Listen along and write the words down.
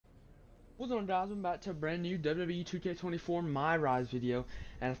What's going on, guys? I'm back to a brand new WWE 2k24 MYRISE video,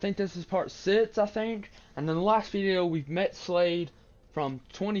 and I think this is part 6, I think. And in the last video, we've met Slade from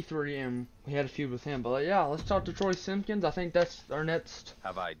 23, and we had a feud with him. But yeah, let's talk to Troy Simpkins. I think that's our next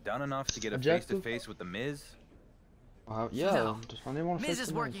Have I done enough to get objective. a face-to-face with the Miz? Yeah, No. I didn't want to Miz face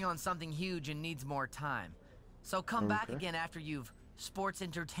is the working Miz. on something huge and needs more time. So come back again after you've sports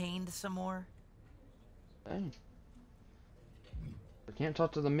entertained some more. Dang. I can't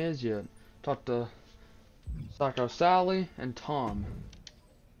talk to the Miz yet. Talk to Psycho Sally and Tom.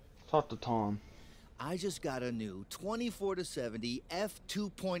 Talk to Tom. I just got a new 24-70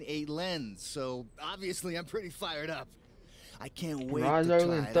 f2.8 lens, so obviously I'm pretty fired up. I can't wait Rise to early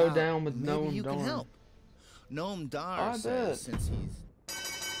try and it throw out. down with Maybe Noam you can Dar. help. Noam Dar I says bet. since he's...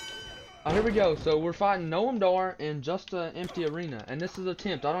 Oh, here we go. So we're fighting Noam Dar in just an empty arena, and this is an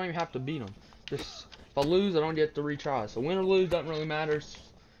attempt. I don't even have to beat him. Just if I lose, I don't get to retry. So win or lose doesn't really matter. It's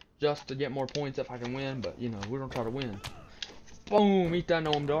just to get more points if I can win, but you know we're gonna try to win. Boom! Eat that,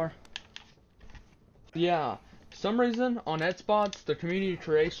 Noam Dar. Yeah. For some reason on Xbox the community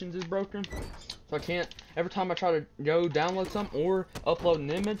creations is broken, so I can't. Every time I try to go download something or upload an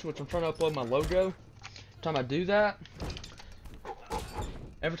image, which I'm trying to upload my logo, every time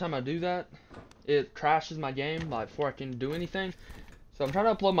I do that, it crashes my game like before I can do anything. So I'm trying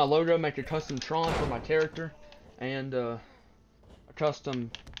to upload my logo, make a custom Tron for my character, and a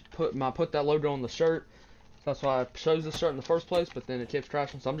custom put that logo on the shirt. So that's why I chose this shirt in the first place, but then it keeps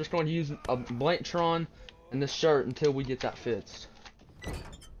crashing. So I'm just going to use a blank Tron in this shirt until we get that fixed.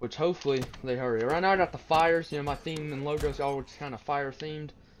 Which hopefully they hurry. Right now I got the fires, you know, my theme and logos always kind of fire themed.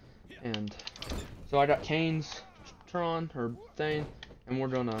 And so I got Kane's Tron or thing, and we're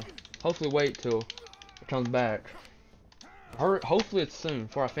gonna hopefully wait till it comes back. Hopefully it's soon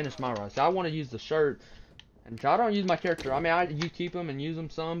before I finish my rise. I want to use the shirt, and I don't use my character. I mean, you keep them and use them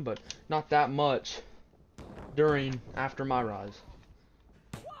some, but not that much after my rise.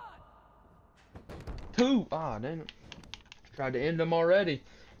 Two! Ah, dang it. Tried to end them already.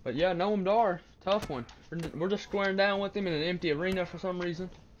 But yeah, Noam Dar, tough one. We're just squaring down with him in an empty arena for some reason.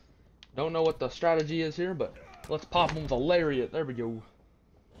 Don't know what the strategy is here, but let's pop him with a lariat. There we go.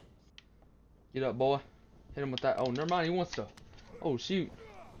 Get up, boy. Hit him with that. Oh, never mind. He wants to. Oh, shoot.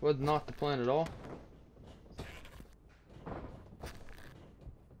 Was not the plan at all.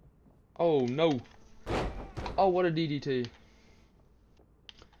 Oh, no. Oh, what a DDT. He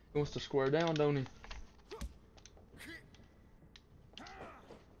wants to square down, don't he?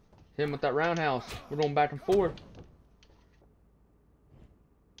 Hit him with that roundhouse. We're going back and forth.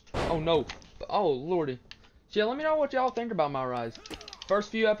 Oh, no. Oh, lordy. So, yeah, let me know what y'all think about my rise.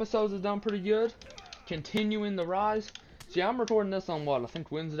 First few episodes have done pretty good. Continuing the rise. See, I'm recording this on what? I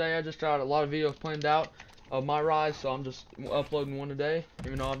think Wednesday. I just got a lot of videos planned out of my rise, so I'm just uploading one a day.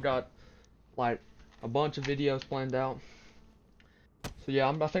 Even though I've got like a bunch of videos planned out. So yeah,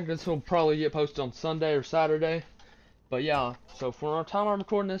 I think this will probably get posted on Sunday or Saturday. But yeah, so for our time I'm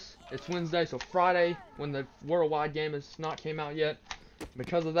recording this, it's Wednesday, so Friday when the worldwide game has not came out yet.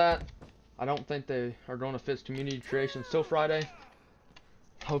 Because of that, I don't think they are going to fix community creations till Friday.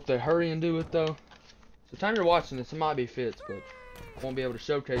 Hope they hurry and do it though. So time you're watching this, it might be fixed, but I won't be able to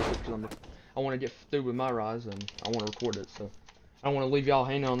showcase it because I want to get through with my rise and I want to record it. So I don't want to leave y'all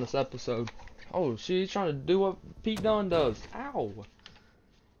hanging on this episode. Oh, she's trying to do what Pete Dunne does. Ow.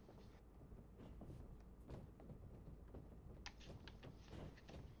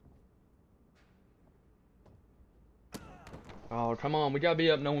 Oh, come on. We gotta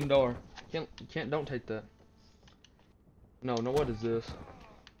be up Noam Dar. Don't take that. No, what is this?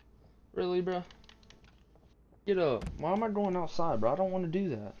 Really, bro? Get up. Why am I going outside, bro? I don't want to do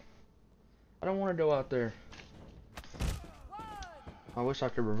that. I don't want to go out there. I wish I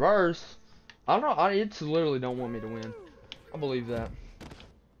could reverse. I don't know. It literally don't want me to win. I believe that.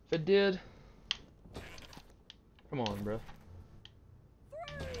 If it did, come on, bro.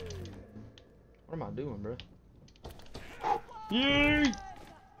 What am I doing, bro? Yeet!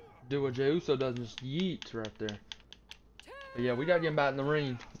 Do what Jey Uso does, just yeet right there. But yeah, we gotta get him back in the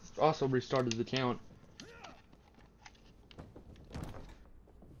ring. Also restarted the count.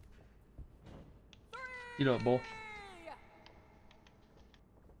 Get up, boy.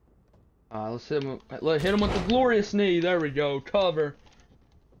 Let's hit him with the glorious knee. There we go. Cover.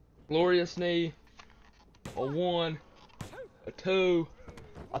 Glorious knee. A 1. A 2.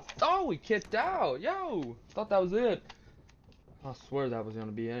 Oh, we kicked out. Yo. Thought that was it. I swear that was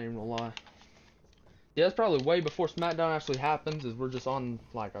gonna be it. I ain't even gonna lie. Yeah, it's probably way before SmackDown actually happens, as we're just on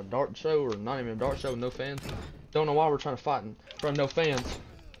like a dart show, or not even a dart show with no fans. Don't know why we're trying to fight in front of no fans.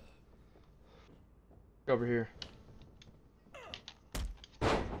 Over here.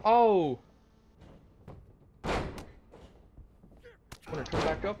 Oh, Gonna turn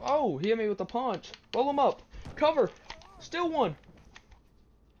back up. Oh, he hit me with a punch. Roll him up. Cover. Still one.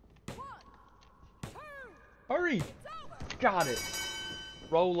 Hurry. Got it.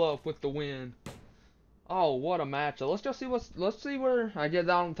 Roll up with the win. Oh, what a match. Let's just see let's see where, I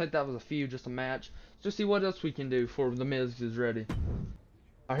don't think that was a feud, just a match. Let's just see what else we can do for the Miz is ready.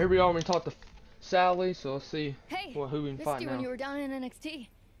 Alright, here we are. We talked to Sally, so let's see who we can fight now. When you were down in NXT.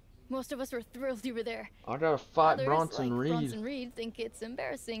 Most of us were thrilled you were there. I gotta fight Others, Bronson like Reed. Bronson Reed think it's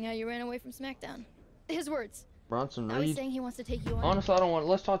embarrassing how you ran away from SmackDown. His words. Bronson Now he's Reed. saying he wants to take you on. Honestly, I don't want.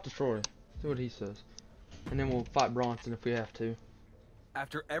 Let's talk to Troy. See what he says, and then we'll fight Bronson if we have to.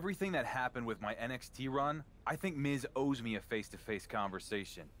 After everything that happened with my NXT run, I think Miz owes me a face-to-face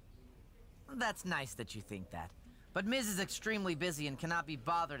conversation. That's nice that you think that. But Miz is extremely busy and cannot be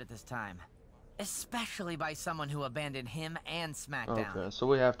bothered at this time. Especially by someone who abandoned him and SmackDown. Okay, so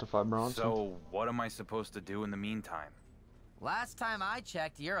we have to fight Bronson. So, what am I supposed to do in the meantime? Last time I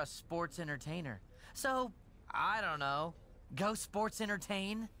checked, you're a sports entertainer. So, I don't know. Go sports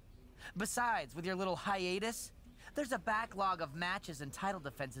entertain? Besides, with your little hiatus, there's a backlog of matches and title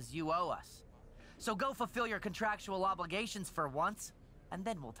defenses you owe us. So go fulfill your contractual obligations for once, and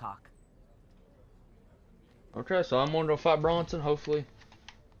then we'll talk. Okay, so I'm going to fight Bronson. Hopefully,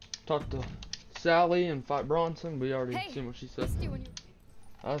 talk to Sally and fight Bronson. We already seen what she said.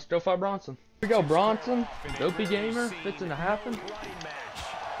 Let's go fight Bronson. Here we go, Bronson. Dopey Gamer. Fits to happen.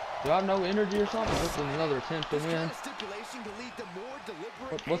 Do I have no energy or something? This is another attempt to win.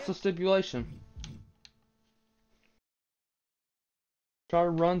 What's the stipulation? Try to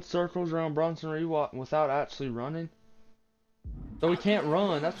run circles around Bronson Reed without actually running. So we can't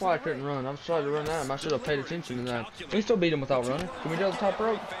run. That's why I couldn't run. I was trying to run at him. I should have paid attention to that. We still beat him without running. Can we go to the top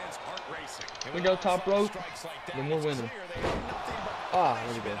rope? Can we go top rope? Then we're winning. Ah,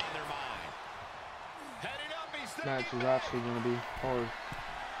 there we go. Match is actually going to be hard.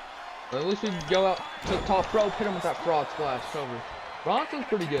 But at least we can go out to the top rope, hit him with that fraud splash cover. Bronson's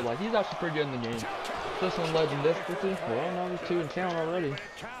pretty good. Like, he's actually pretty good in the game. This on legend difficulty. Well, no, he's 2 and count already.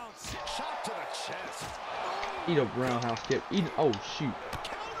 Eat a roundhouse kick. Oh, shoot.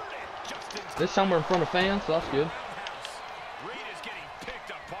 This time we're in front of fans, so that's good.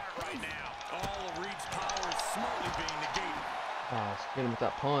 Ah, let's get him with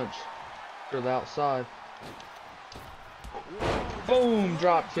that punch. To the outside. Boom!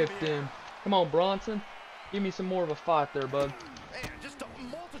 Drop kicked in. Come on, Bronson. Give me some more of a fight there, bud. Just a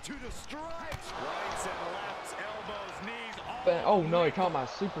multitude of strikes. Rights and lefts, elbows, knees, Oh no, he caught my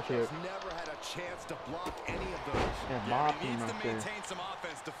super kick. Never had a chance to block any of those. Yeah, bop him right there. Some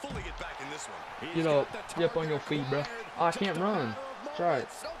offense to fully get back in this one. Get up. Get up on your feet, bro. Oh, I can't run. That's right.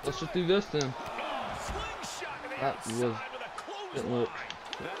 Let's just do this then. That didn't look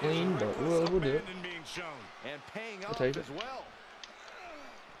clean, but we'll do it. We'll take it.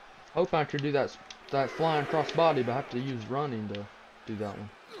 Hope I could do that flying cross body, but I have to use running to do that one.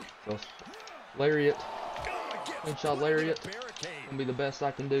 So lariat, slingshot lariat, gonna be the best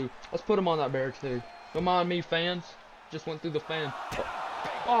I can do. Let's put him on that barricade. Don't mind me, fans. Just went through the fan.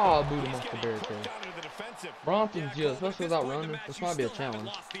 Oh, boot him off the barricade. Bronson's just, especially without running. This might be a challenge.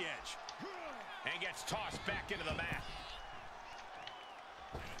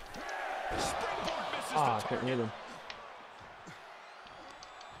 Ah, I couldn't hit him.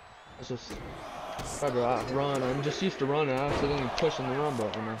 It's just try to outrun. I'm just used to running. I accidentally pushing the run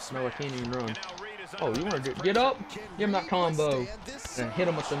button. No, I can't even run. Oh, you want to get up? Give him that combo and hit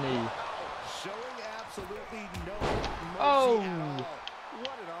him with the knee. Oh!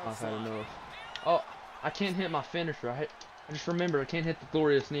 I've had enough. Oh, I can't hit my finisher. I just remember I can't hit the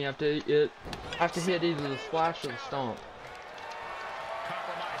glorious knee. I have to hit either the splash or the stomp.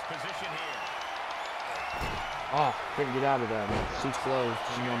 Oh, couldn't get out of that, man. It's too slow.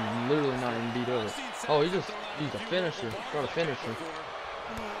 I'm literally not even beat up. Oh, he's a finisher. Got a finisher.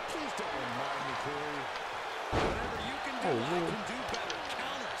 Oh, Lord.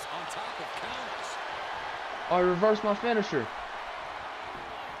 Oh, I reversed my finisher.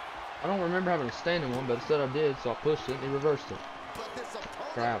 I don't remember having a standing one, but it said I did, so I pushed it and he reversed it.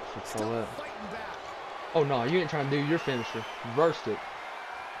 Crap, what's all that? Oh, no, you ain't trying to do your finisher. Reversed it.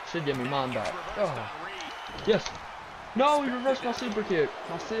 Should give me mine back. Oh. Yes. No, he reversed my super kick.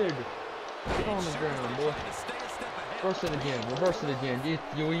 My SIG. Get on the ground, boy. Reverse it again. Reverse it again.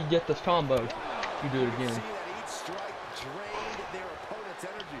 You get this combo. You do it again.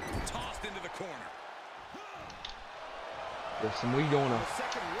 Yes, and we gonna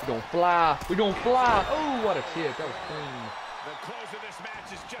fly. We gonna fly. Oh, what a kick. That was clean.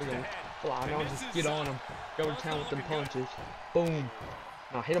 We gonna fly. Now just get on him. Go to town with them punches. Boom.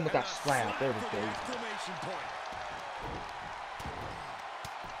 Now hit him with that slap. There we go.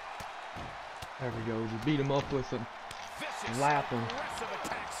 There we go. Just beat him up with him. Lap him.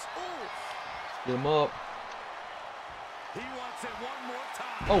 Get him up. He wants it one more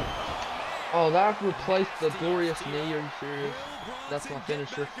time. Oh. Oh, that replaced the glorious knee. Are you serious? That's my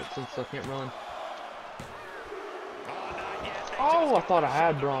finisher since I can't run. Oh, I thought I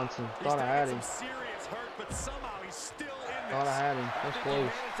had Bronson. Thought I had him. Thought I had him. That's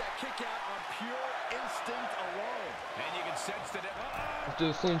close. Let's do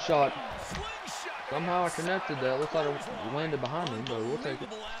a slingshot. Somehow I connected that. Looks like it landed behind me, but we'll take it.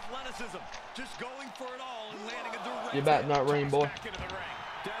 Get back, not rain, boy.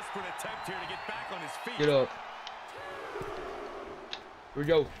 Get up. Here we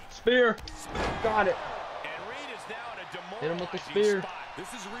go. Spear. Got it. Hit him with the spear. This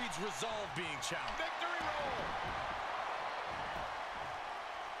is Reed's resolve being challenged. Victory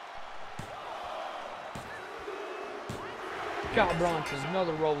roll. Got Bronson.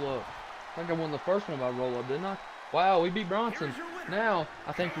 Another roll up. I think I won the first one by roll up, didn't I? Wow, we beat Bronson. Now,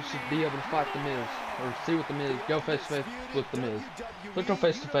 I think we should be able to fight the Miz. Or see what the Miz. Go face to face with the Miz. Let's go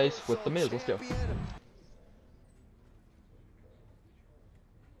face to face with the Miz. Let's go.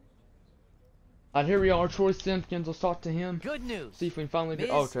 Alright, here we are. Troy Simpkins. Let's talk to him. Good news. See if we can finally do.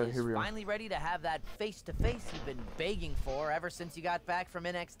 Miz Oh, okay, here we is are. finally ready to have that face-to-face you've been begging for ever since you got back from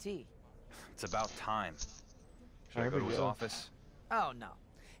NXT. It's about time. Should I There go to we his go. office? Oh, no.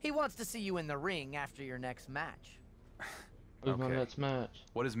 He wants to see you in the ring after your next match. Who's my Okay. next match?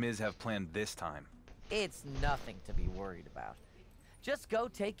 What does Miz have planned this time? It's nothing to be worried about. Just go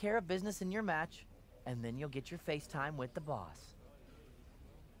take care of business in your match, and then you'll get your FaceTime with the boss.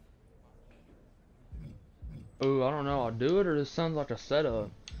 Oh, I don't know. I'll do it, or this sounds like a setup.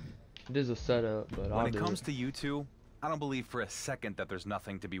 It is a setup, but I'll When it do comes it. to you two, I don't believe for a second that there's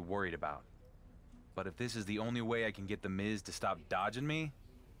nothing to be worried about. But if this is the only way I can get the Miz to stop dodging me,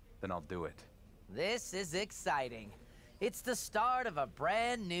 then I'll do it. This is exciting. It's the start of a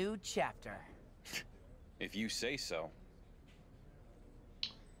brand new chapter. If you say so.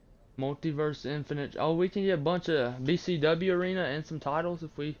 Multiverse Infinite. Oh, we can get a bunch of BCW arena and some titles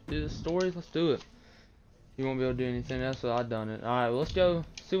if we do this story. Let's do it. You won't be able to do anything else, so I've done it. Alright, well, let's go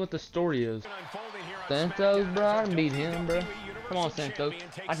see what the story is. Santos, bro, I can beat him, bro. Come on, Santos.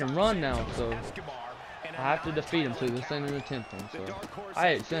 I can run now, so I have to defeat him, too. This ain't an attempt thing, so.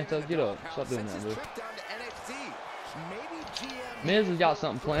 Alright, Santos, get up. Stop doing that, bro. Miz has got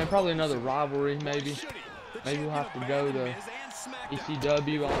something planned. Probably another rivalry, maybe. Maybe we'll have to go to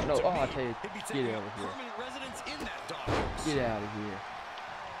ECW. I don't know. Oh, I tell you, get out of here. Get out of here.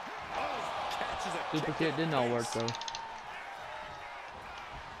 Super kick did not work though.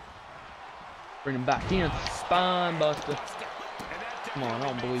 Bring him back in. Spine buster. Come on, I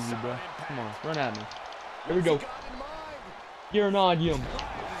don't believe you, bro. Come on, run at me. Here we go. Urinadium.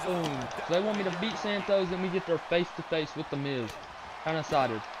 Boom. So they want me to beat Santos, and we get their face to face with the Miz. Kind of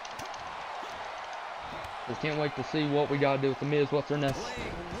excited. Just can't wait to see what we gotta do with the Miz. What's their next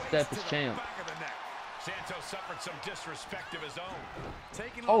step as champ? Santos suffered some disrespect of his own.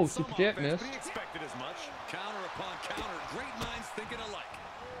 Oh, super kick, miss. Expected as much. Counter upon counter. Great minds thinking alike.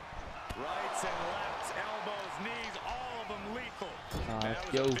 Rights and lefts, elbows, knees, all of them lethal. Let's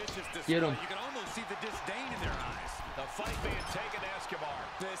go. Get him. You can almost see the disdain in their eyes. The fight being taken to Escobar.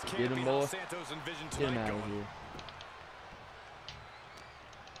 This Get can't him, be how boy. Santos envisioned Get him tonight out of going. here.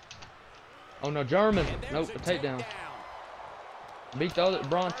 Oh no, German. Nope, a takedown. Beat the other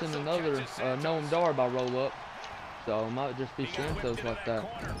Bronson and the other Noam Dar by roll up. So it might just be Santos like that.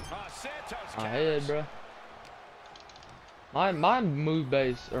 My head, bro. My move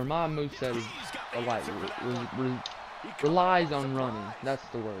base or my move set is like relies on running. That's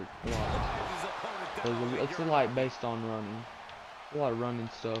the word. It's like based on running. A lot of running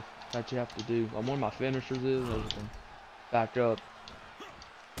stuff that you have to do. One of my finishers is everything. Back up.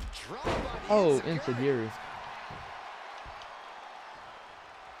 Oh, Insigiri.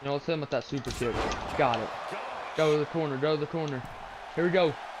 You know, let's hit him with that super kick. Got it. Go to the corner, go to the corner. Here we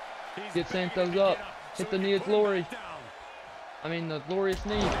go. Get Santos up. Hit the knee of glory. I mean, the glorious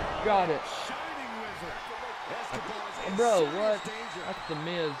knee. Got it. Bro, what? That's the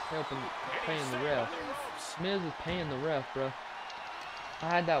Miz helping, paying the ref. Miz is paying the ref, bro. I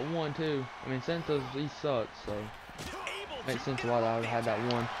had that one, too. I mean, Santos, he sucks, so. Makes sense why I had that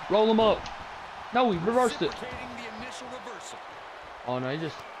one. Roll him up. No, he reversed it. Oh, no, he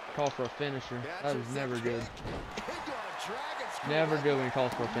just called for a finisher. That is never good. Never good when he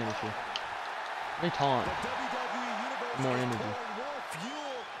calls for a finisher. Let me taunt. More energy.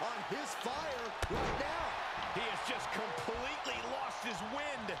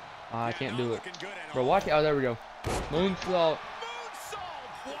 I can't do it. Bro, watch it. Oh, there we go. Moonsault.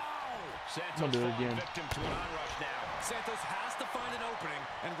 Santos I'm gonna do it again. victim to an onrush now. Santos has to find an opening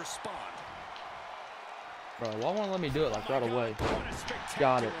and respond. Bro, why won't let me do it like right away? What a spectacular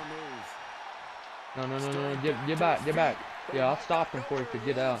Got it. move. No. Get back, get back. Yeah, I stopped him before he could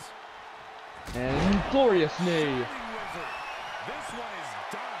get out. And glorious knee. This one is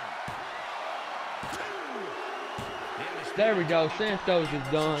done. There we go. Santos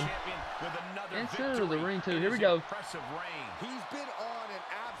is done. With another And center of the victory ring too. in Here we his go. impressive reign. He's been on an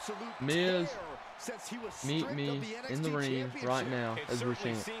absolute Miz, tear since he was meet stripped me of the in the NXT ring right championship. now It as we're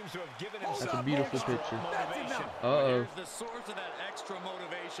certainly seeing. seems to have given That's himself a beautiful extra picture. motivation. Uh-oh. Here's the source of that extra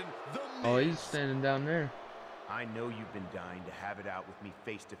motivation, the Oh, Miz. he's standing down there. I know you've been dying to have it out with me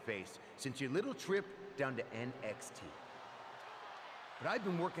face to face since your little trip down to NXT. But I've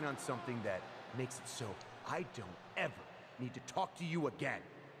been working on something that makes it so I don't ever need to talk to you again.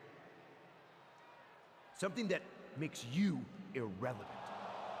 Something that makes you irrelevant.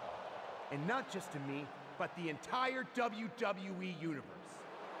 And not just to me, but the entire WWE universe.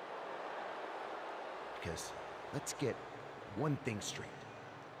 Because let's get one thing straight.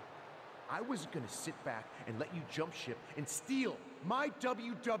 I wasn't gonna sit back and let you jump ship and steal my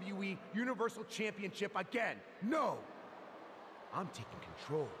WWE Universal Championship again. No! I'm taking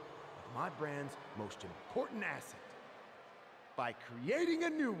control of my brand's most important asset by creating a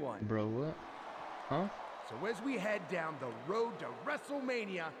new one. Bro, what? Huh? So as we head down the road to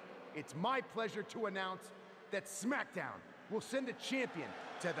WrestleMania, it's my pleasure to announce that SmackDown will send a champion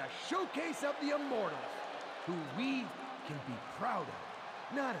to the showcase of the Immortals, who we can be proud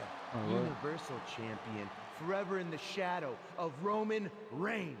of. Not a universal champion forever in the shadow of Roman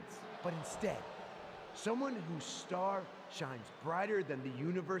Reigns, but instead, someone whose star shines brighter than the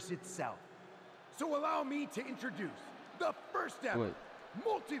universe itself. So allow me to introduce the first ever Wait.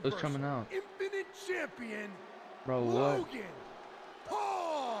 What's coming multiversal out? infinite champion, Bro, what? Logan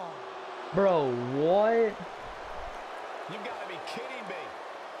Paul. Bro, what? You gotta be kidding me.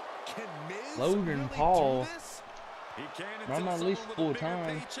 Can Miz Logan really Paul. do this? He can I'm until at someone least with a full bigger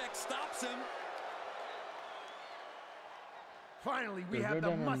time. paycheck stops him. Finally, we Go have the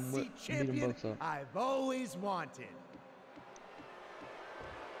down and must-see beat 'em champion both up. I've always wanted.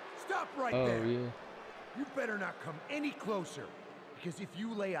 Stop right Oh, there. yeah. You better not come any closer, because if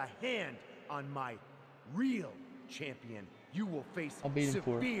you lay a hand on my real champion, you will face I'll beat him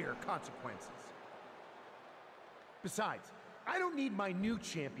for it. severe consequences. Besides, I don't need my new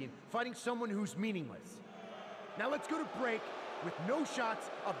champion fighting someone who's meaningless. Now let's go to break with no shots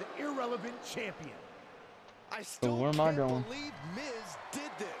of the irrelevant champion. I still where am I can't going? believe Miz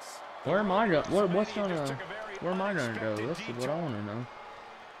did this. Where am I going? What's He just gonna? took a very Where am I gonna go? unexpected That's what detour. I want to know.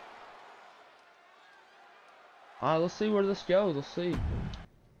 Alright, let's see where this goes. Let's see.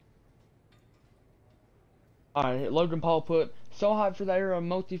 Alright, Logan Paul put, so hyped for the era of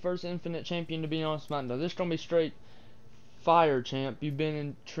multi-verse infinite champion to be on SmackDown. This gonna be straight fire, champ. You've been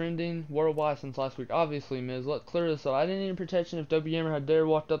in trending worldwide since last week. Obviously, Miz, let's clear this up. I didn't need protection if WMer had dare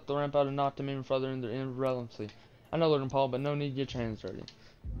walked up the ramp out and knocked him even further in the irrelevancy. I know Logan Paul, but no need to get your hands dirty.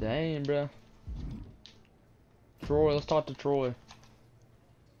 Dang, bruh. Troy, let's talk to Troy.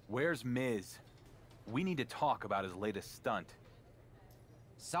 Where's Miz? We need to talk about his latest stunt.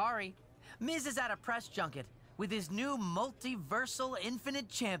 Sorry. Miz is at a press junket with his new multiversal infinite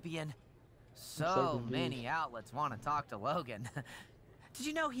champion. So confused. many outlets want to talk to Logan. Did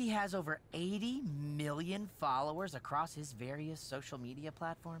you know he has over 80 million followers across his various social media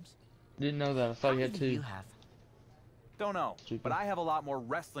platforms? Didn't know that. I How thought you many had do you two. have? Don't know, Stupid. but I have a lot more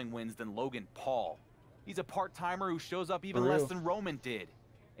wrestling wins than Logan Paul. He's a part-timer who shows up even For less real. than Roman did.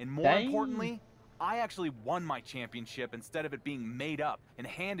 And more Dang. importantly, I actually won my championship instead of it being made up and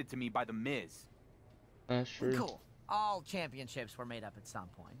handed to me by the Miz. That's true. Cool. All championships were made up at some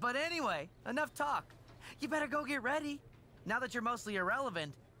point. But anyway, enough talk. You better go get ready. Now that you're mostly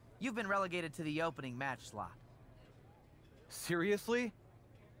irrelevant, you've been relegated to the opening match slot. Seriously?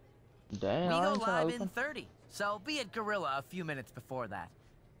 Damn, We I go ain't trying live to in open. 30, so be at Gorilla a few minutes before that.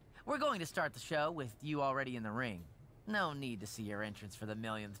 We're going to start the show with you already in the ring. No need to see your entrance for the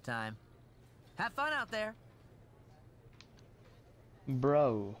millionth time. Have fun out there.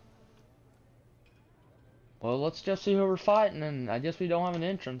 Bro. Well, let's just see who we're fighting, and I guess we don't have an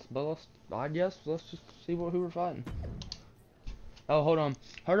entrance, but let's just see who we're fighting. Oh, hold on.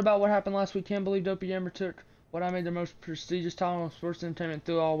 Heard about what happened last week? Can't believe WMer took what I made the most prestigious title of sports entertainment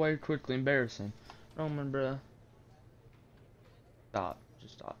threw all away quickly. Embarrassing. Roman, bruh. Stop.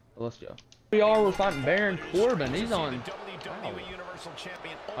 Just stop. Let's go. We're fighting Baron Corbin. He's on. Wow.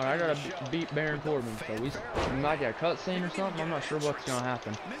 Alright, I gotta beat Baron Corbin. So we might get a cutscene or something. I'm not sure what's gonna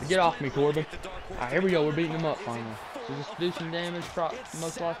happen. But get off me, Corbin. Alright, here we go. We're beating him up finally. So just do some damage,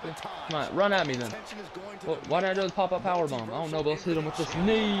 most likely. Come on, run at me then. Why did I do the pop-up powerbomb? I don't know, but let's hit him with this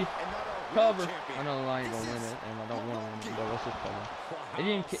knee. Cover. I know I ain't gonna win it, and I don't want to win it, but let's just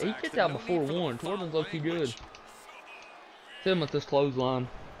cover. He kicked out before one. Corbin's low-key good. Hit him with this clothesline.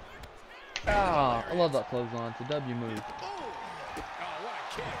 Ah, I love that clothesline. It's a W move.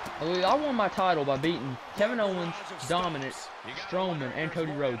 I won my title by beating Kevin Owens, Dominic, Strowman, and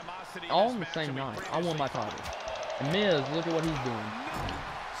Cody Rhodes all on the same night. I won my title. And Miz, look at what he's doing.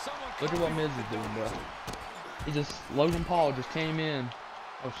 Look at what Miz is doing, bro. Logan Paul just came in.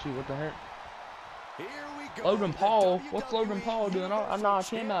 Oh shoot, what the heck? Logan Paul? What's Logan Paul doing? I knock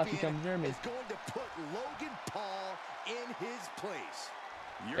him out if he comes near me.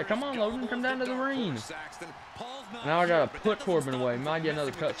 Yeah, come on, Logan, come down to the ring. Now I gotta put Corbin away. Might get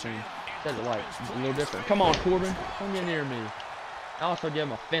another cutscene. Says it like a little different. Come on, Corbin, don't get near me. I also give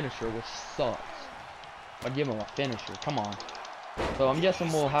him a finisher, which sucks. I give him a finisher. Come on. So I'm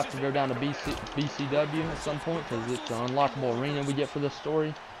guessing we'll have to go down to BCW at some point because it's an unlockable arena we get for this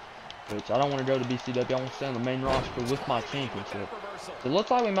story. Which I don't want to go to BCW. I want to stay on the main roster with my championship. It looks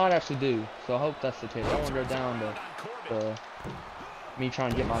like we might actually do. So I hope that's the case. I want to go down to me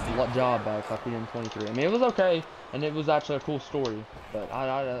trying to get my job back like we did in 23. I mean, it was okay, and it was actually a cool story. But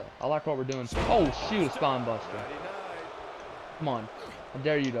I like what we're doing. Oh shoot, a spine buster. Come on, I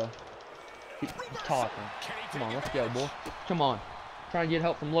dare you to keep talking. Come on, let's go, boy. Come on, trying to get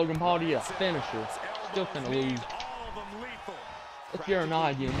help from Logan Paul to get a finisher. Still finna lose. Let's get an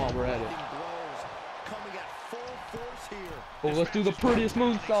eye again while we're at it. Oh, let's do the prettiest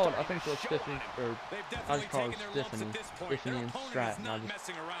moonsault. I think it's Tiffany, or I just call it Tiffany and Stratton. I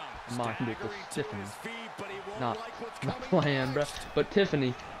mind it was Tiffany. Not playing, bro. But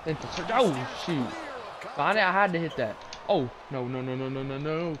Tiffany. Oh, shoot. I had to hit that. Oh,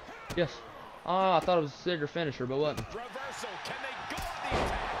 no. Yes. I thought it was a Sigger finisher, but wasn't.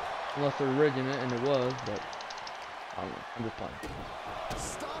 Unless they're rigging it, and it was, but I don't know. I'm just playing.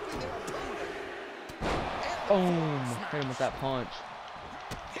 Boom! Hit him with that punch.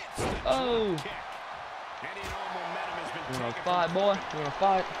 Oh! You wanna fight, boy? You wanna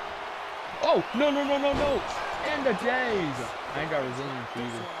fight? Oh! No! End of days! I ain't got resilience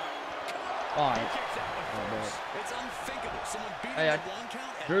either. Alright. Hey,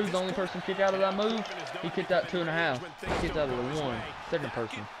 Drew's the only person to kick out of that move. He kicked out 2.5. He kicked out of the 1. Second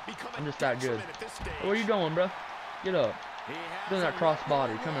person. I'm just that good. Hey, where you going, bro? Get up. Doing that cross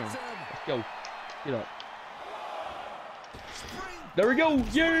body. Come on. Let's go. Get up. There we go.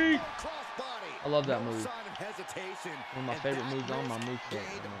 Yay! I love that move. One of my favorite moves on my moveset.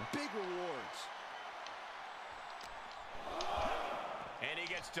 And he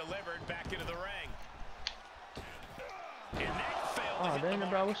gets delivered back into the ring. Oh, dang it,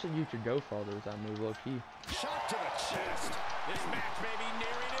 bro. I wish that you could go farther with that move, low key. Shot to the chest. This match may be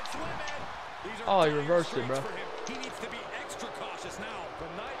nearing its limit. Oh, he reversed it, bro. He needs to be extra cautious now. The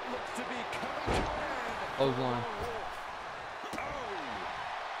night looks to be coming to an end. Clothesline.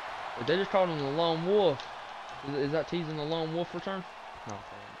 But they just called him the Lone Wolf. Is that teasing the Lone Wolf return? No.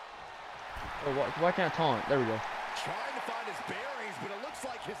 Oh, why can't I taunt? There we go. Trying to find his bearings, but it looks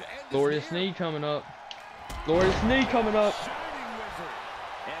like his end Glorious is knee coming up. Glorious knee coming up. Shining Wizard.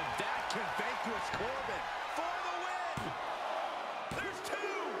 And that can vanquish Corbin for the win. There's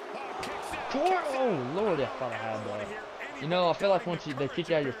two. Kicks out. Oh, Lord, I thought I had that. You know, I feel like once they kick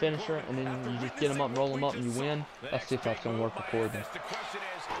out your finisher and then you just get them up, roll them up, and you win. Let's see if that's going to work for Corbin.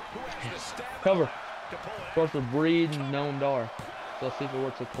 Cover. Of course, we're breeding known dar. So let's see if it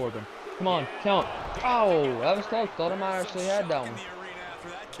works with Corbin. Come on, count. Oh, that was close. Thought I might actually had that one.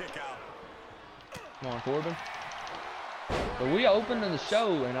 Come on, Corbin. But we opened the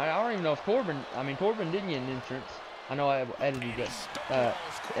show, and I don't even know if Corbin didn't get an entrance. I know I edited the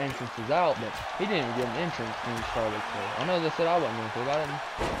entrances out, but he didn't even get an entrance when he started. So I know they said I wasn't going to, but I didn't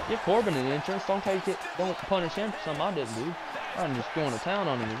give Corbin an entrance. Don't punish him for something I didn't do. I'm just going to town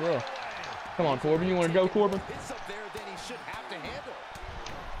on him as well. Come on, Corbin. You want to go, Corbin?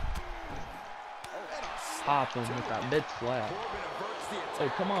 Pop him with that mid slap. Oh,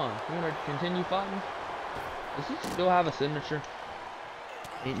 come on. You want to continue fighting? Does he still have a signature?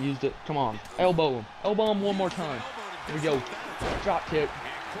 Ain't used it. Come on. Elbow him. Elbow him one more time. Here we go. Drop kick.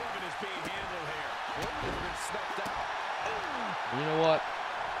 And you know what?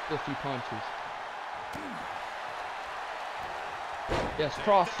 Still a few punches. Yes,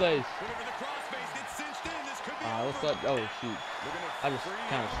 cross face. Alright, let's let. Oh shoot! I just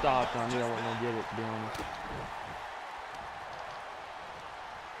kind of stopped, and I knew I wasn't gonna get it, to be honest.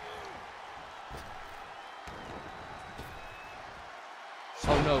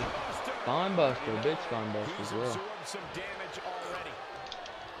 Oh no! Spine buster, big spine buster as well.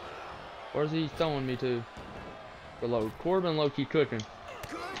 Where's he throwing me to? Below Corbin, low-key cooking.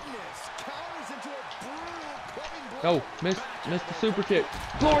 No, missed the super kick.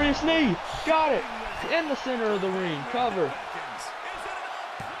 Glorious knee, got it in the center of the ring. Cover.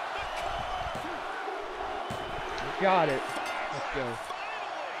 Got it. Let's go.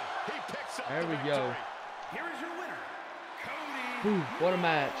 There we go. Whew, what a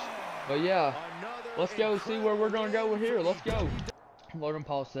match. But yeah, let's go see where we're gonna go with here. Let's go. Logan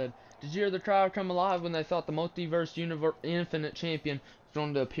Paul said, "Did you hear the crowd come alive when they thought the multiverse infinite champion was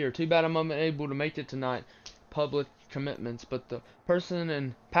going to appear? Too bad I'm unable to make it tonight. Public commitments, but the person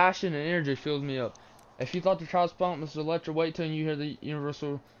and passion and energy fills me up. If you thought the crowd spot was electric, wait till you hear the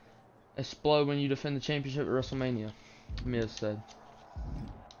universal explode when you defend the championship at WrestleMania." Miz said.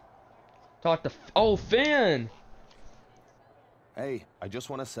 Talk to Finn. Hey, I just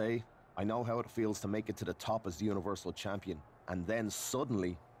want to say, I know how it feels to make it to the top as the Universal Champion, and then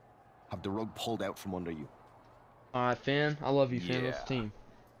suddenly have the rug pulled out from under you. Alright, Finn. I love you, Finn. Let's team.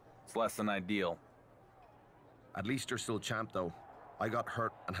 It's less than ideal. At least you're still champ, though. I got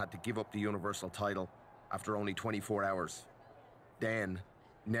hurt and had to give up the Universal title after only 24 hours. Then,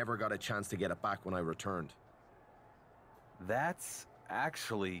 never got a chance to get it back when I returned. That's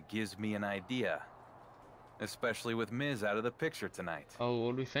actually gives me an idea. Especially with Miz out of the picture tonight. Oh,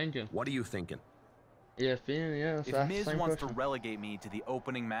 what are we thinking? What are you thinking? Yeah, Finn, yeah. If Miz wants to relegate me to the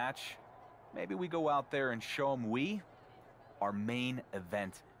opening match, maybe we go out there and show him we are main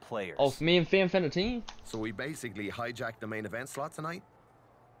event players. Oh, me and Finn a team? So we basically hijacked the main event slot tonight?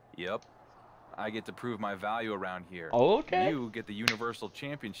 Yep. I get to prove my value around here. Oh, okay. You get the Universal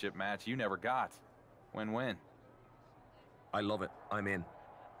Championship match you never got. Win-win. I love it. I'm in.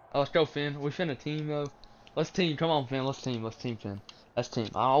 Oh, let's go, Finn. We finna team, though. Let's team. Come on, Finn. Let's team. Let's team, Finn. Let's team.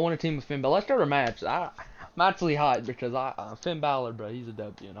 I want to team with Finn, but let's go to a match. I'm actually hyped because Finn Baylor, bro, he's a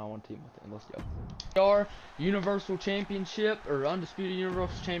W, and I want to team with him. Let's go. Our Universal Championship, or Undisputed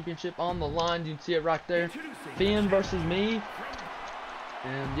Universal Championship on the line. You can see it right there. Finn versus me.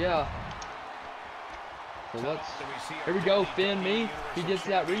 And, yeah. So let's... Here we go, Finn, me. He gets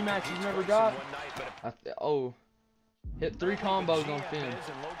that rematch he's never got. Hit 3 combos on Finn.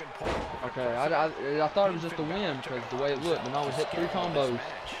 Okay, I thought it was just a win because the way it looked, but no, we hit 3 combos.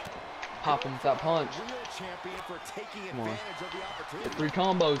 Pop him with that punch. Come on. Hit 3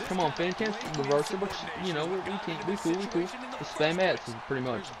 combos. Come on, Finn. Can't reverse it, but you know, we cool. Just spam X's pretty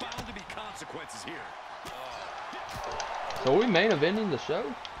much. So are we main eventing the show?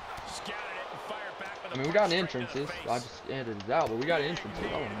 I mean, we got entrances. I just entered it out, but we got entrances. I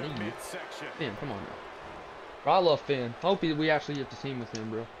don't need you. Finn, come on now. Bro, I love Finn. Hope we actually get to team with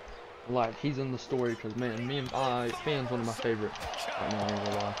him, bro. Like, he's in the story, because, man, Finn's one of my favorites. Right now, I ain't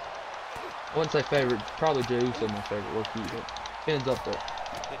gonna lie. I wouldn't say favorite, probably Jey Uso my favorite, low-key, but Finn's up there.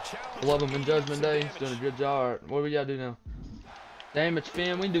 I love him in Judgment Day. He's doing a good job. Right, what do we gotta do now? Damage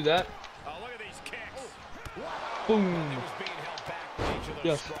Finn, we can do that. Boom.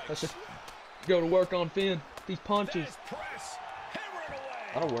 Yes, that's it. Go to work on Finn. These punches.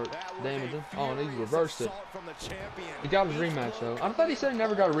 That'll work. Damage him. Oh, and he reversed it. He got his rematch, though. I thought he said he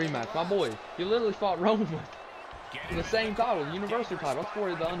never got a rematch. My boy, he literally fought Roman for the same title, the Universal title. That's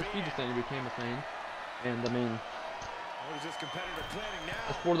before the Undisputed thing became a thing. And, I mean, that's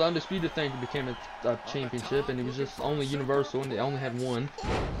before the Undisputed thing became a championship, and it was just only Universal, and they only had one.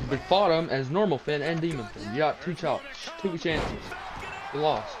 We fought him as normal Finn and Demon Finn. You got 2 chances. He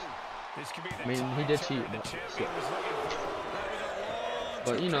lost. I mean, he did cheat, but still.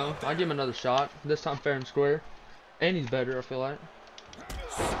 But, you know, I give him another shot. This time fair and square. And he's better, I feel like.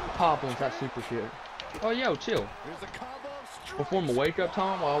 Pop with that super kick. Oh, yo, chill. Perform a wake-up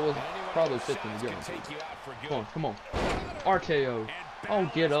time? Well, I was probably 15 to go. Come on. RKO.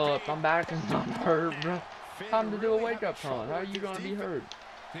 Oh, get up. I'm back and I'm hurt, bro. Time to do a wake-up time. How are you going to be hurt?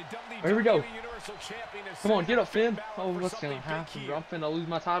 Here we go. Come on, get up, Finn. Oh, what's going to happen, bro? I'm finna lose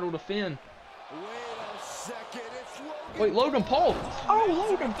my title to Finn. Wait, Logan Paul. Oh,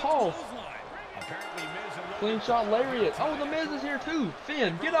 Logan Paul. Clean shot lariat. Oh, the Miz is here too.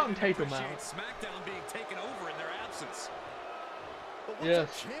 Finn, get out and take him out.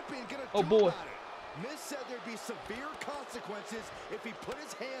 Yes. Oh boy. Miz said there'd be severe consequences if he put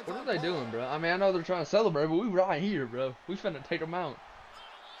his hands on Paul. What are they doing, bro? I mean, I know they're trying to celebrate, but we right here, bro. We finna take them out.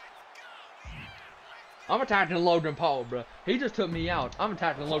 I'm attacking Logan Paul, bro. He just took me out. I'm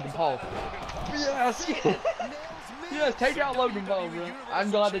attacking Logan Paul. Yes, yes, take out Logan Paul, bro. I'm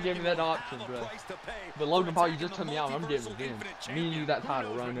glad they gave me that option, bro. But Logan Paul, you just took me out. I'm getting revenge. Me and you that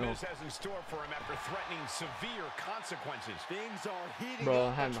title right now. Bro,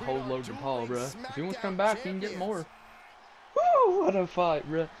 I had to hold Logan Paul, bro. If he wants to come back, he can get more. Woo, what a fight,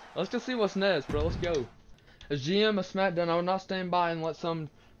 bro. Let's just see what's next, bro. Let's go. As GM of SmackDown, I will not stand by and let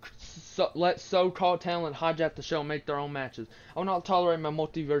so-called talent hijack the show and make their own matches. I will not tolerate my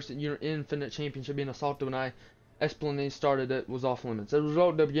multiverse and infinite championship being assaulted when I Esplanade started it was off limits. As a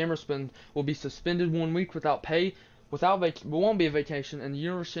result, WGamer will be suspended 1 week without pay, won't be a vacation, and the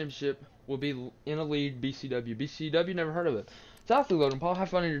Universe Championship will be in a league, BCW. BCW, never heard of it. So after Logan Paul, have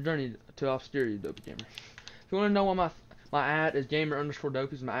fun in your journey to obscurity, WGamer. If you want to know what my ad is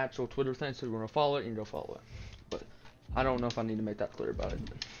gamer_dope is my actual Twitter thing, so if you want to follow it, you can go follow it. But I don't know if I need to make that clear about it.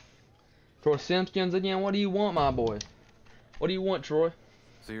 Troy Simpkins again, what do you want, my boy? What do you want, Troy?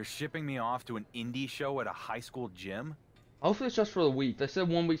 So you're shipping me off to an indie show at a high school gym? Hopefully it's just for the week. They said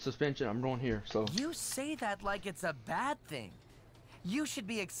 1 week suspension. I'm going here, so. You say that like it's a bad thing. You should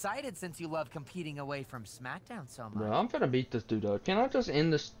be excited since you love competing away from SmackDown so much. Bro, I'm gonna beat this dude up. Can I just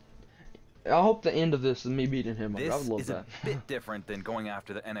end this? I hope the end of this is me beating him. This I would love is that. a bit different than going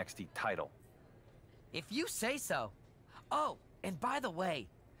after the NXT title. If you say so. Oh, and by the way,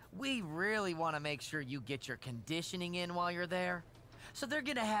 we really want to make sure you get your conditioning in while you're there. So they're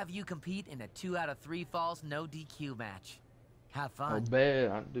gonna have you compete in a 2 out of 3 falls no DQ match. Have fun. Oh,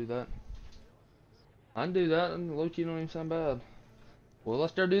 bad. I can do that. I can do that, and Loki don't even sound bad. Well,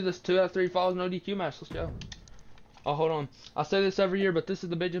 let's go do this 2 out of 3 falls no DQ match. Let's go. Oh, hold on. I say this every year, but this is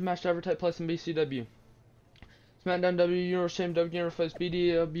the biggest match to ever take place in BCW. SmackDown W Universe Champion W face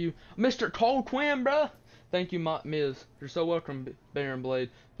BDW. Mr. Cole Quinn, bruh. Thank you, MIZ. You're so welcome, Baron Blade.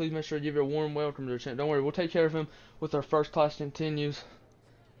 Please make sure to give you a warm welcome to the champ. Don't worry, we'll take care of him with our first class continues.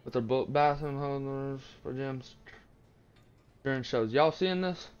 With our bathroom holders for gyms during shows. Y'all seeing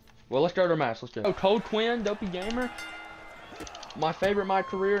this? Well, let's go to our match. Let's go. Oh, Cole Quinn, Dopey Gamer. My favorite my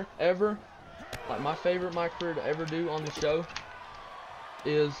career ever. Like, my favorite my career to ever do on the show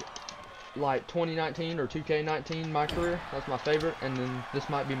is like 2019 or 2K19 my career. That's my favorite, and then this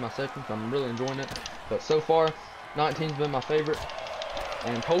might be my second, so I'm really enjoying it. But so far, 19's been my favorite.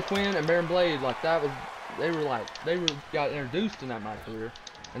 And Cole Quinn and Baron Blade, like that was, they got introduced in that my career,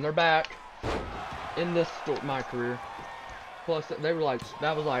 and they're back in this my career. Plus, they were like,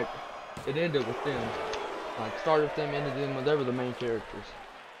 that was like, it ended with them. Like, started with them, ended them, they were the main characters.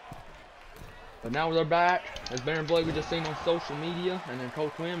 But now they're back, as Baron Blade we just seen on social media, and then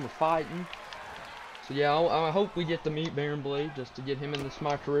Cole Quinn, we're fighting. So yeah, I hope we get to meet Baron Blade, just to get him in this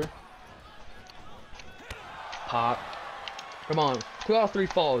my career. Pop. Come on, 2 out of 3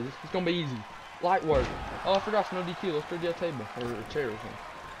 falls, it's gonna be easy. Light work. Oh, I forgot it's no DQ, let's go get a table, or a chair or something.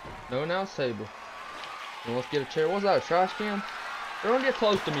 No announce table. Well, let's get a chair. What's that, a trash can? Don't get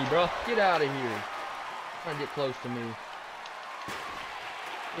close to me, bro. Get out of here. Trying to get close to me.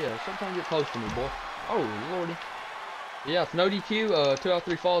 Yeah, sometimes get close to me, boy. Oh, lordy. Yeah, it's no DQ, 2 out of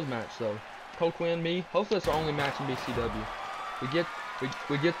 3 falls match, so. Cole Quinn, me. Hopefully it's our only match in BCW.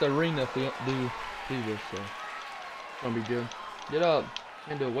 We get the arena if we do this, so. It's gonna be good. Get up.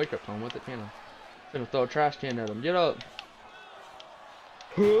 Can't do a wake-up time with it, can I? Gonna throw a trash can at him. Get up.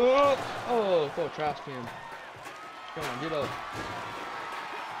 Oh, throw a trash can. Come on, get up.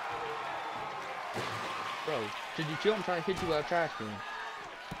 Bro, should you chill? I'm trying to hit you with a trash can.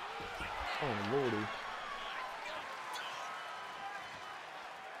 Oh, lordy.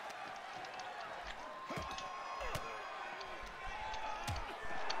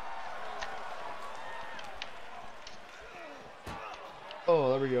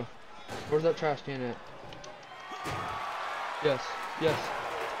 Oh, there we go. Where's that trash can at? Yes, yes,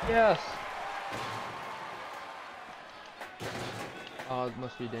 yes! Oh, it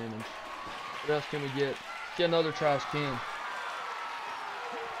must be damaged. What else can we get? Get another trash can.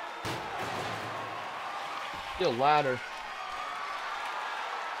 Get a ladder.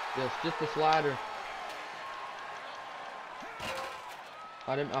 Yes, get this ladder.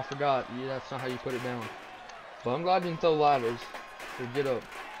 I forgot. Yeah, that's not how you put it down. But I'm glad you didn't throw ladders. So get up.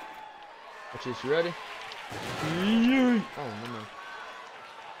 Watch this, you ready? Oh, no, no.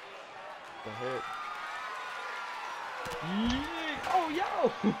 The heck? Oh,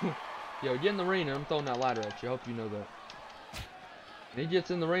 yo! Yo, get in the ring, I'm throwing that ladder at you. I hope you know that. When he gets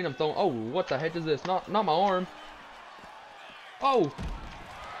in the ring, I'm throwing. Oh, what the heck is this? Not my arm. Oh,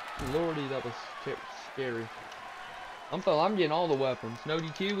 lordy, that was scary. I'm getting all the weapons. No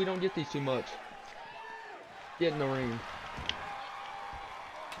DQ, we don't get these too much. Get in the ring.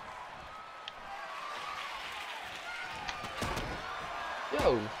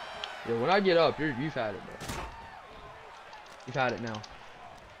 No. Yeah, when I get up, you've had it, bro. You've had it now.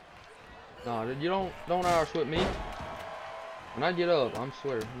 No, you don't Irish whip me. When I get up, I'm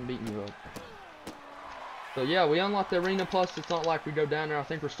swear, I'm beating you up. So yeah, we unlocked the arena. Plus, it's not like we go down there. I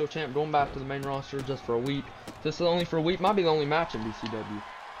think we're still champ. Going back to the main roster just for a week. This is only for a week. Might be the only match in BCW.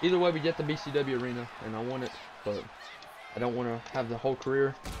 Either way, we get the BCW arena, and I want it, but I don't want to have the whole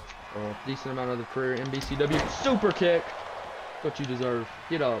career or a decent amount of the career in BCW. Super kick. What you deserve.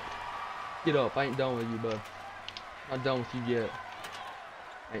 Get up. Get up. I ain't done with you, bud. Not done with you yet.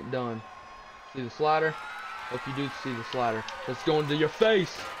 Ain't done. See the slider? Hope you do see the slider. That's going to your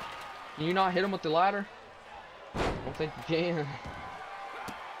face. Can you not hit him with the ladder? I don't think you can.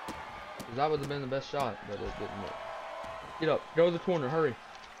 Because that would have been the best shot, but it didn't work. Get up. Go to the corner. Hurry.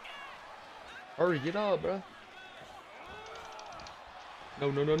 Hurry. Get up, bro.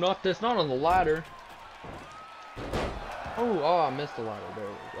 No, no, no, not this. Not on the ladder. Oh, I missed the ladder. There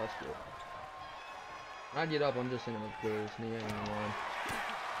we go. That's good. When I get up, I'm just in a glorious knee. I ain't gonna lie.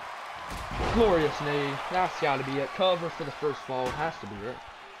 Glorious knee. That's gotta be it. Cover for the first fall. Has to be it.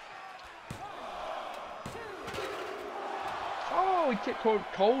 Oh, he kicked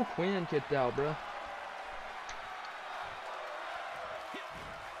Cole Quinn kicked out, bro.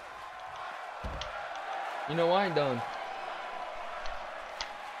 You know I ain't done.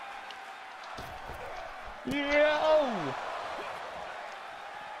 Yeah. Oh.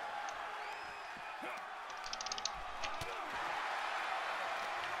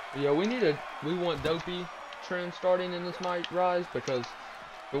 Yeah, we want dopey trend starting in this MIRISE, because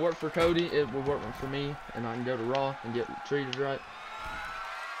if it worked for Cody, it will work for me, and I can go to Raw and get treated right.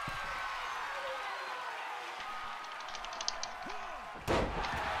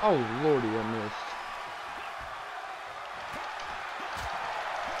 Oh lordy, I missed.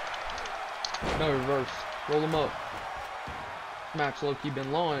 No reverse. Roll him up. Match low-key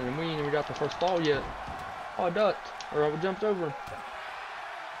been long, and we ain't even got the first fall yet. Oh, I ducked, or I jumped over him.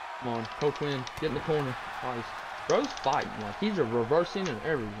 Come on, Cole Quinn, get in the corner. Nice. Bro's fighting, like he's reversing and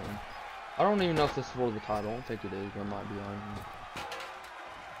everything. I don't even know if this is for the title. I don't think it is. There might be on.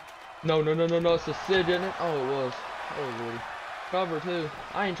 No, no, no, no, no. It's a Sid, isn't it? Oh, it was. Oh, lordy. Cover too.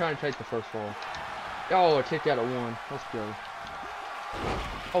 I ain't trying to take the first fall. Oh, I kicked out at one. Let's go.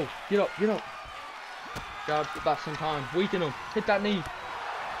 Oh, get up, get up. Got about some time. Weaken him. Hit that knee.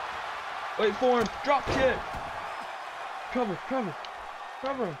 Wait for him. Drop kick. Cover, cover,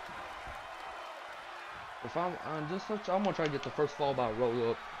 cover him. If I'm gonna try to get the first fall by a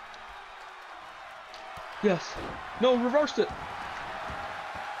roll up. Yes. No, reversed it.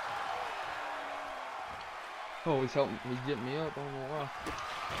 Oh, he's helping. He's getting me up. I don't know why.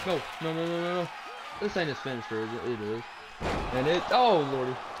 No, no, no, no, no, no. This ain't his finisher, is it? It is. And it. Oh,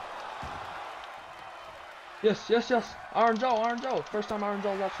 lordy. Yes, yes, yes. Iron Jaw, Iron Jaw. First time Iron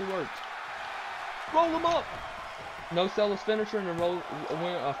Jaw's actually worked. Roll him up. No sell his finisher and then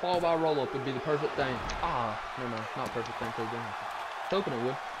a fall by roll up would be the perfect thing. Ah, no, no, not perfect thing because it didn't happen. I was hoping it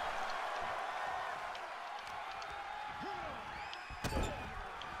would.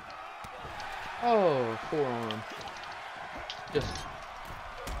 Oh, forearm. Yes.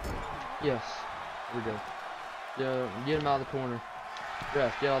 Yes. Here we go. Yeah, get him out of the corner.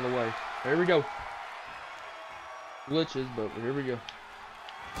 Ref, get out of the way. Here we go. Glitches, but here we go.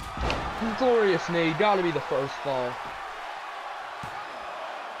 Glorious knee. Gotta be the first fall.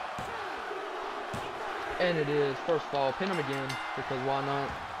 And it is. First fall. Pin him again. Because why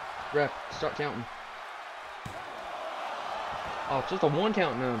not? Ref, start counting. Oh, it's just a one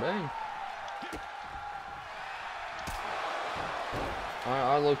count now. Dang.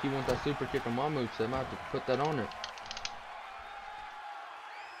 I low-key want that super kick on my moveset. I might have to put that on it.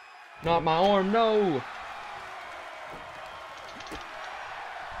 Not my arm, no!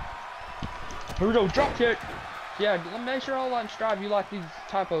 Here we go, drop kick! Yeah, make sure all like and subscribe if you like these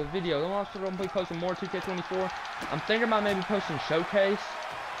type of videos. I'm also going to be posting more 2K24. I'm thinking about maybe posting Showcase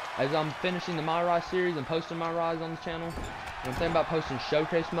as I'm finishing the MIRISE series and posting MIRISE on the channel. And I'm thinking about posting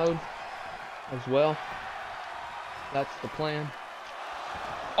Showcase mode as well. That's the plan.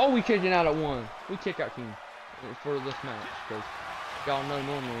 Oh, we kicking out at one. We kick out King for this match because y'all know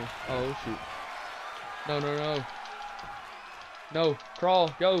normally. Oh shoot! No, no, no, no! Crawl,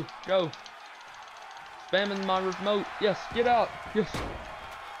 go, go! Spamming my remote. Yes, get out. Yes.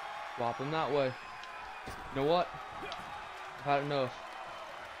 Swap him that way. You know what? I've had enough.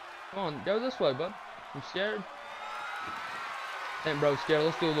 Come on, go this way, bud. You scared? Ain't bro scared.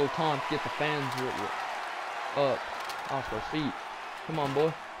 Let's do a little taunt. Get the fans up off their feet. Come on,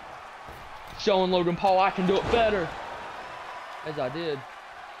 boy. Showing Logan Paul I can do it better. As I did.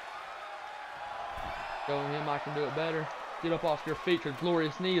 Showing him I can do it better. Get up off your feet. Your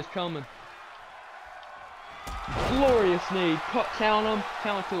glorious knee is coming. Glorious knee. Count them.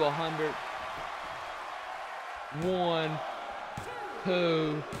 Count to 100. 1,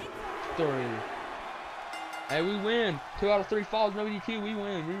 2, 3. Hey, we win. 2 out of 3 falls, no DQ. We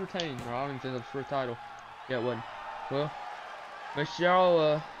win. We retain. Or I don't even think that's for a title. Yeah, it wasn't. Well, make sure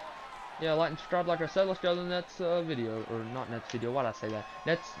y'all, yeah, like and subscribe like I said. Let's go to the next video. Or not next video. Why'd I say that?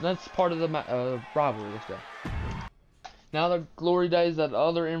 That's part of the rivalry. Let's go. Now the glory days that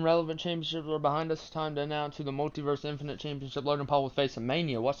other irrelevant championships are behind us, it's time to announce who the Multiverse Infinite Championship Logan Paul will face in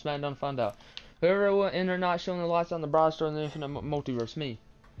Mania. What's SmackDown? Find out. Whoever will enter not showing the lights on the brightest star in the Infinite Multiverse. Me.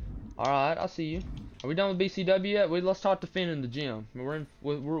 Alright, I see you. Are we done with BCW yet? Let's talk to Finn in the gym. We're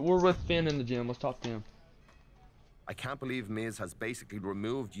with Finn in the gym. Let's talk to him. I can't believe Miz has basically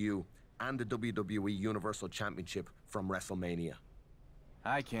removed you and the WWE Universal Championship from WrestleMania.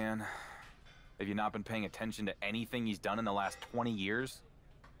 I can. Have you not been paying attention to anything he's done in the last 20 years?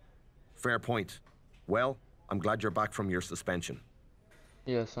 Fair point. Well, I'm glad you're back from your suspension.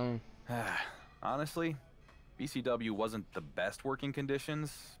 Yeah, same. Honestly, BCW wasn't the best working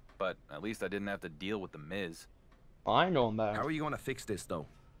conditions, but at least I didn't have to deal with the Miz. I ain't going back. How are you going to fix this, though?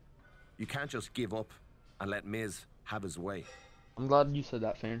 You can't just give up and let Miz have his way. I'm glad you said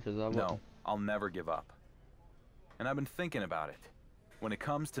that, Finn, because I wouldn't. No, I'll never give up. And I've been thinking about it. When it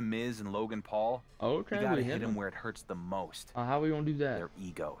comes to Miz and Logan Paul, okay, you gotta hit him where it hurts the most. How are we gonna do that? Their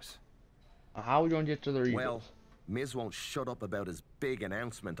egos. How are we gonna get to their egos? Well, Miz won't shut up about his big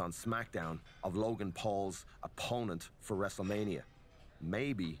announcement on SmackDown of Logan Paul's opponent for WrestleMania.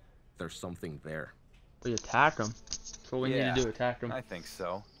 Maybe there's something there. We attack him. That's what we need to do, attack him. I think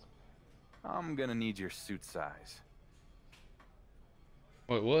so. I'm gonna need your suit size.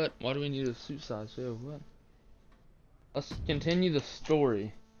 Wait, what? Why do we need a suit size? Yeah, what? Let's continue the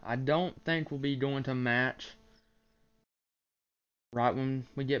story. I don't think we'll be going to match right when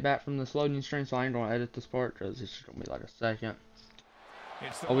we get back from this loading screen, so I ain't gonna edit this part because it's just gonna be like a second.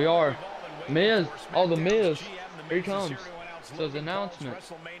 Oh, we are. Miz. Oh, the Miz. Here he comes. So his announcement.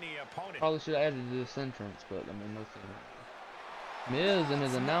 Probably should have added this entrance, but I mean, no thing. Miz and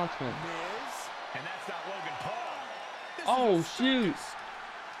his announcement. Oh, shoot.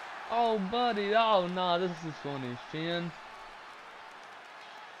 Oh, buddy. Oh, nah, this is funny. Finn.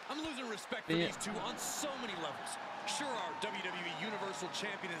 I'm losing respect for these two on so many levels. Sure, our WWE Universal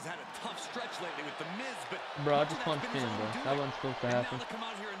Champion has had a tough stretch lately with the Miz, but bro, I just punched Finn, bro. That wasn't supposed to happen.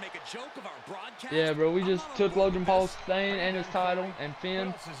 Of yeah, bro, we just took Logan Paul's thing and his title, and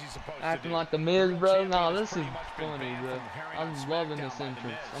Finn acting like the Miz, bro. Nah, this is funny, bro. I'm loving this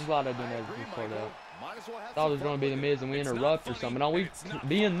entrance. I'm glad I didn't edit this part out. Thought it was gonna be the Miz and we interrupt or something. No, we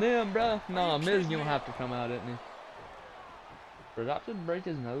being them, bro. Nah, Miz gonna have to come out, isn't he? Bro, did I just break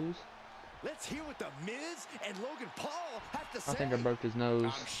his nose? Let's hear what the Miz and Logan Paul have to say. I think I broke his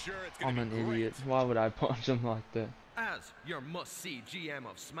nose. I'm an idiot. Why would I punch him like that? As your must-see GM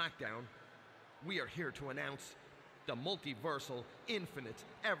of SmackDown, we are here to announce the multiversal, infinite,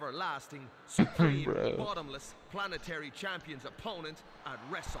 everlasting, supreme, bottomless, planetary champion's opponent at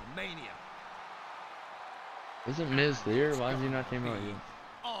WrestleMania. Isn't Miz there? Why is he not came out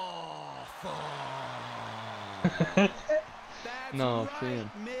yet? No, Finn.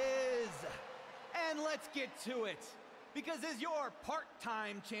 And let's get to it. Because as your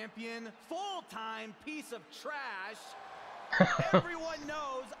part-time champion, full-time piece of trash, everyone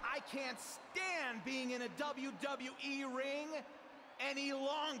knows I can't stand being in a WWE ring any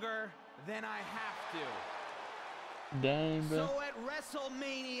longer than I have to. Dang, bro. So at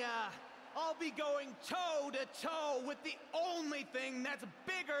WrestleMania, I'll be going toe-to-toe with the only thing that's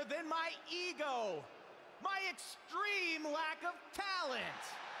bigger than my ego. My extreme lack of talent.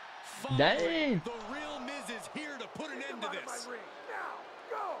 Dang. The real Miz is here to put an end to this.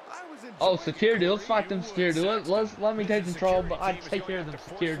 Oh, security. Let's fight them security. Let me take control, but I take care of them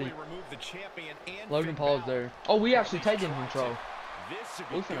security. Logan Paul's there. Oh, we actually taking control.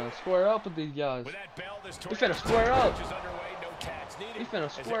 We finna square up with these guys. We finna square up. We finna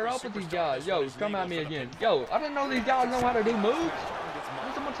square up with these guys. Yo, come at me again. Yo, I didn't know these guys know how to do moves.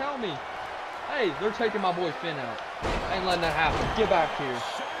 Why someone tell me? Hey, they're taking my boy Finn out. I ain't letting that happen. Get back here.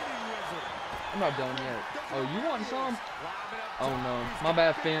 I'm not done yet. Oh, you want some? Oh no. My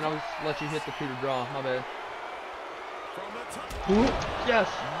bad, Finn. I'll just let you hit the coup de grace. My bad. Ooh, yes.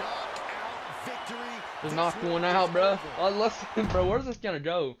 Just knocked one out, bro. Bro, where's this gonna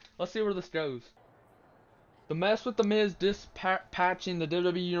go? Let's see where this goes. The mess with the Miz dispatching the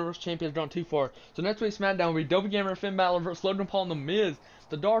WWE Universal Champion has gone too far. So next week's SmackDown will be Double Gamer Finn Baylor versus Logan Paul and the Miz.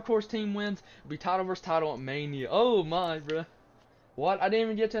 The Dark Horse team wins. It'll be title versus title at Mania. Oh my, bro. What? I didn't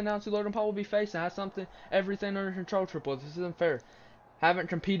even get to announce who Logan Paul will be facing. I have everything under control, Triple H. This isn't fair. Haven't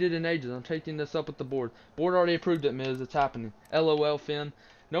competed in ages. I'm taking this up with the board. Board already approved it, Miz. It's happening. LOL, Finn.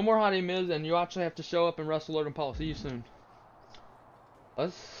 No more hiding, Miz, and you actually have to show up and wrestle Logan Paul. See you soon.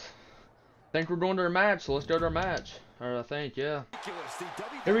 Think we're going to our match, so let's go to our match. Or I think, yeah.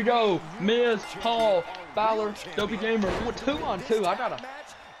 Here we go. Miz, Paul, Balor, Dopey Gamer. 2-on-2. I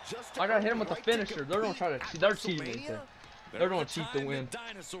gotta hit him with the finisher. They're gonna try to. They're cheating. They're gonna cheat to win.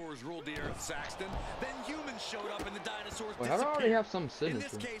 Dinosaurs ruled the earth, Saxton. Then humans showed up and the dinosaurs Wait, I don't already have some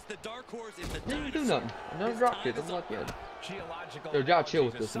signature. Didn't do nothing. Another drop kick. That's not good. Yo, gotta chill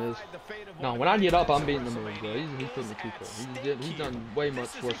with this, Miz. No, when I get up, I'm beating the Miz, bro. He's putting me too far. He's done way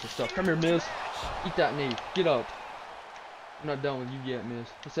much worse stuff. Come here, Miz. Eat that knee. Get up. I'm not done with you yet, Miz.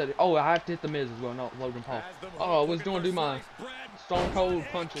 I said it. Oh, I have to hit the Miz as well, not Logan Paul. Oh, I was going to do my Stone Cold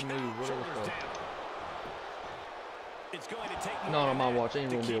punching move, whatever the fuck. Not on my watch.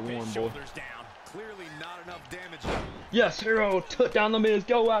 Ain't gonna be a warm boy. Yes, Hero took down the Miz.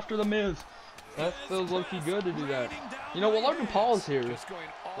 Go after the Miz. That feels low-key good to do that. You know what? Logan Paul's here.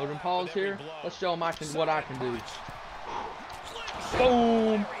 Logan Paul's here. Let's show him what I can do.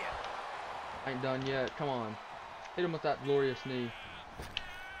 Boom. Ain't done yet. Come on. Hit him with that glorious knee.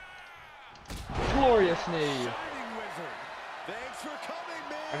 Glorious knee.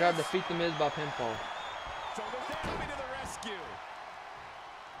 I gotta defeat the Miz by pinfall.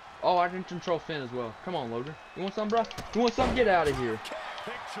 Oh, I can control Finn as well. Come on, Logan. You want some, bro? You want some? Get out of here.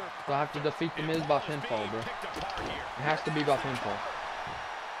 So I have to defeat the Miz by pinfall, bro. It has to be by pinfall.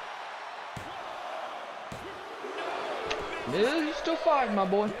 Miz, you still fighting, my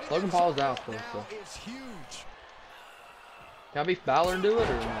boy. Logan Paul's out, though, so. Can I be Balor and do it,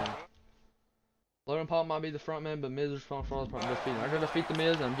 or no? Logan Paul might be the front man, but Miz is front for the front defeat. I gotta defeat the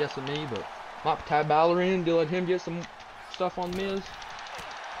Miz, and I'm guessing me, but might tie Balor in to let him get some stuff on Miz.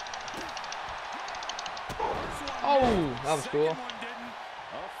 Oh, that was cool.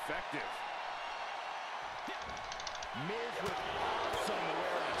 Effective. Miz with some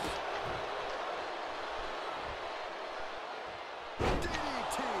awareness.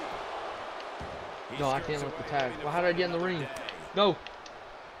 DDT. No, I can't let the tag. Well, how did I get in the ring? No.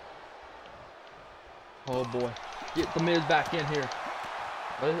 Oh boy, get the Miz back in here.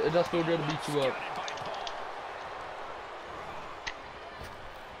 But it does feel good to beat you up.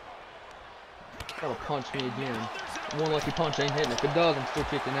 Gotta punch me again. One lucky punch ain't hitting. If it does, I'm still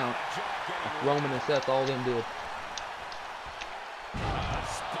kicking out. Like Roman and Seth, all them did.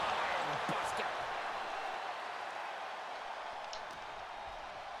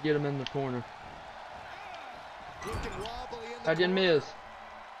 Get him in the corner. Tag in, Miz.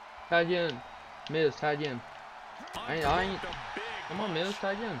 Tag in. Miz, tag in. I ain't. Come on, Miz,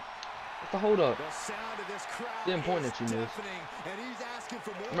 tag in. What's the hold up? See him pointing at you, Miz.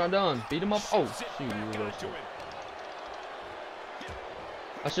 I'm not done. Beat him up. Oh, shoot, you reversed it.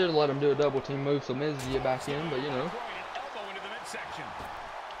 I should have let him do a double team move so Miz can get back in, but you know.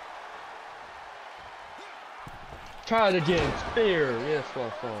 Try it again. Spear. Yes, what I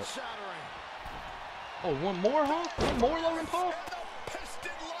thought. Oh, one more, huh? One more, Logan Paul?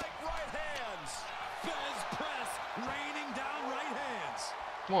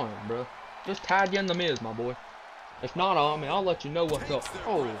 Come on, bro. Just tag in the Miz, my boy. If not, I mean, I'll let you know what's up.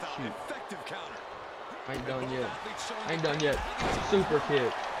 Oh, shoot. I ain't done yet. I ain't done yet. Super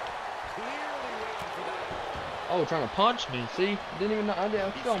kick. Oh, trying to punch me. See? Didn't even know. I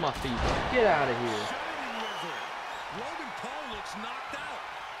didn't get on my feet. Get out of here.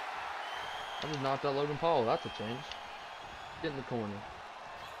 I just knocked out Logan Paul. That's a change. Get in the corner.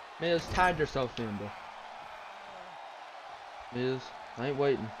 Miz, tag yourself in, bro. Miz, I ain't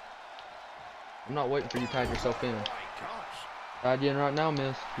waiting. I'm not waiting for you to tag yourself in. Tag in right now,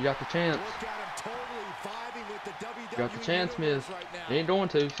 Miz. You got the chance. You got the chance, Miz. You ain't going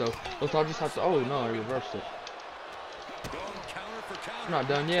to, so looks like I just have to. Oh no, I reversed it. I'm not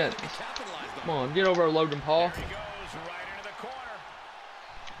done yet. Come on, get over Logan Paul.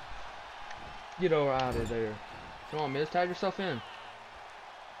 Get over out of there. Come on, Miz, tag yourself in.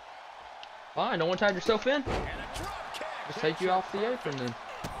 Fine, don't want to tag yourself in? Just take you off the apron then.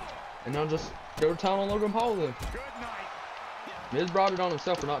 And I'll just go to town on Logan Paul then. Miz brought it on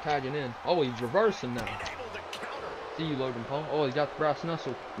himself for not tagging in. Oh, he's reversing now. See you, Logan Paul. Oh, he's got the brass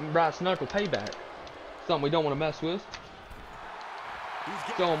knuckle payback. Something we don't want to mess with.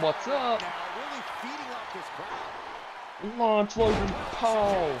 Show him what's up. Launch Logan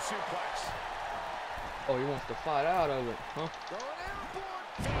Paul. Oh, he wants to fight out of it, huh?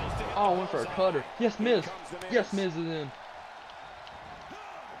 Oh, I went for a cutter. Yes, Miz. Yes, Miz is in.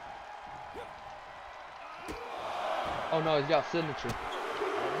 Oh no, he's got signature. Miz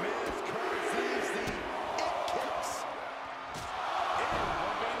currencies the it kicks. It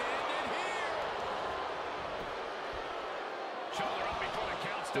will be ended here. Shoulder up before the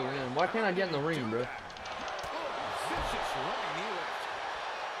count started. Man, why can't I get in the ring, bro? Vicious running knee lift.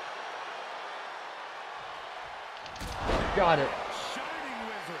 Got it. Shining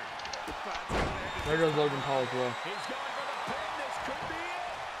wizard. There goes Logan Paul as well. He's going for the pin. This could be it.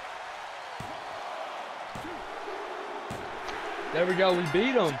 There we go. We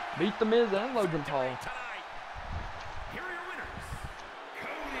beat him. Beat the Miz and Logan Paul. Tonight. Here are your winners.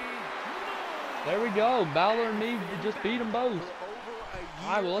 Cody. There we go. Balor and me just beat them both.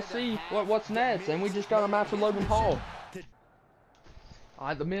 Alright, well, let's see what's next. And we just got a match with Logan Paul.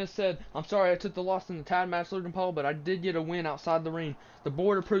 The Miz said, I'm sorry I took the loss in the tag match, Logan Paul, but I did get a win outside the ring. The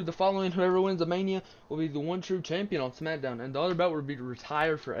board approved the following. Whoever wins the Mania will be the one true champion on SmackDown, and the other belt will be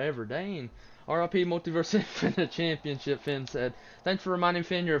retired forever. Dang. RIP Multiverse Infinite Championship, Finn said. Thanks for reminding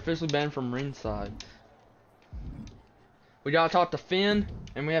Finn you're officially banned from ringside. We gotta talk to Finn,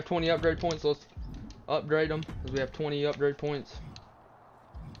 and we have 20 upgrade points, so let's upgrade them, because we have 20 upgrade points.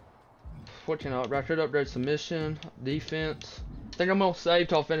 What can I upgrade? I could upgrade submission, defense. I think I'm gonna save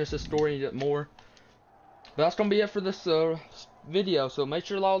till I finish this story and get more. But that's gonna be it for this video. So make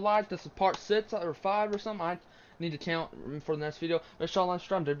sure y'all like. This is part 6 or 5 or something. I need to count for the next video. Make sure y'all like,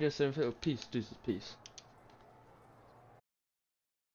 subscribe. Peace, deuces, peace.